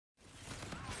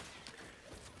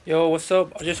Yo, what's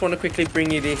up? I just want to quickly bring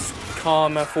you this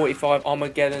Karma 45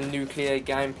 Armageddon nuclear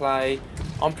gameplay.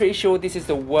 I'm pretty sure this is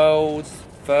the world's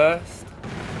first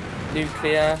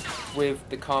nuclear with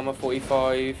the Karma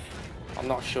 45. I'm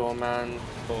not sure, man,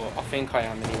 but I think I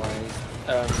am anyways.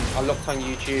 I looked on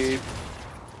YouTube.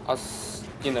 I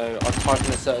typed in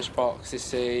the search box to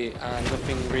see, and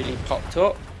nothing really popped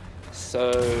up.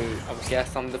 So I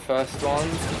guess I'm the first one.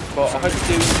 But I hope you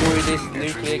do enjoy this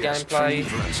nuclear gameplay.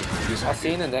 I'll see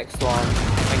you in the next one.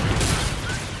 Thank you.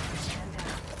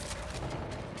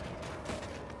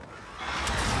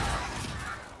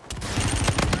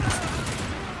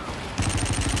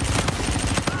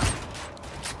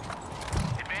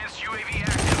 Advanced UAV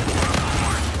active.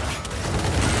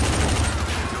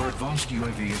 Your advanced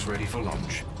UAV is ready for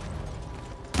launch.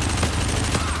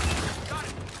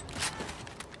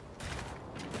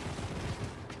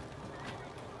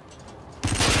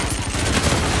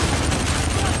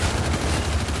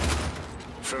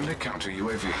 Friendly counter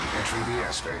UAV entering the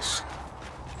airspace.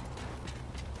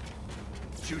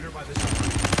 Shooter by the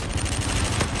submarine.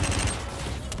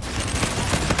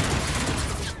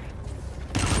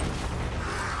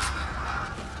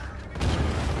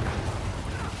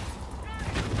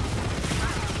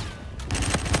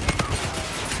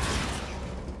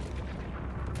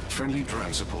 Friendly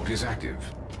drone support is active.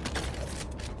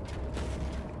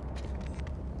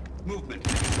 Movement.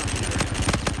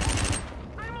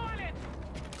 I'm on it.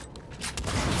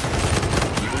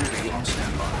 UAV on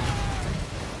standby.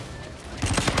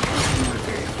 UAV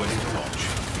ready to launch.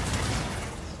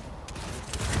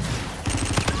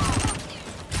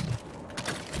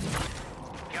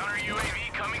 Counter UAV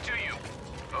coming to you.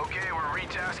 Okay, we're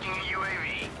retasking a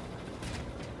UAV.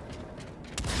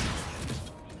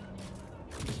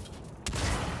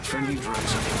 Friendly drone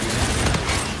support is active.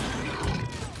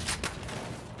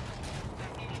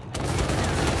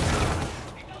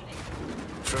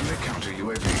 Friendly counter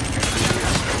UAV entering the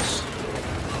airspace.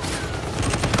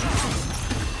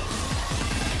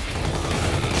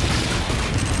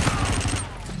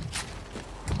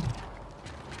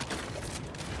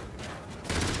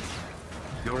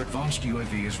 Your advanced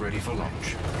UAV is ready for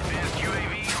launch. Advanced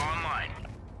UAV online.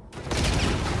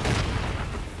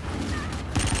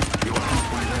 You are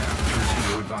halfway there.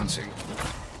 Continue advancing.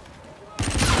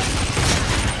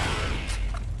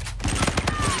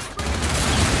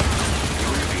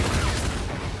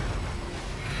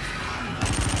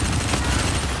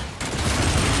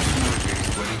 UAV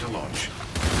ready to launch.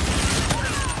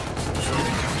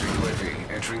 Friendly counter UAV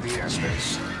entering the airspace.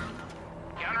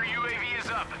 Counter UAV is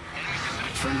up. Enemy system.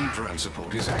 Friendly drone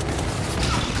support is active.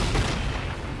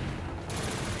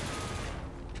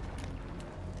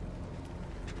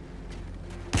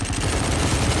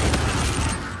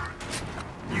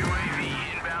 UAV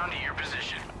inbound to your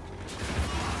position.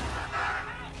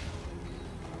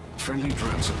 Friendly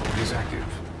drone support is active.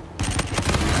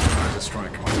 De-Atomizer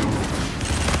strike on your order.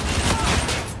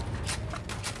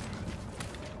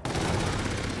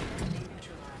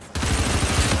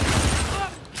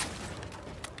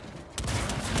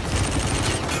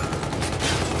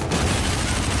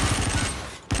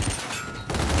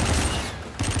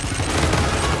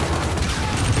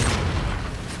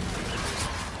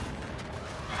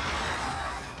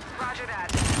 Roger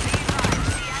that.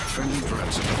 Friendly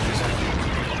drone support is active.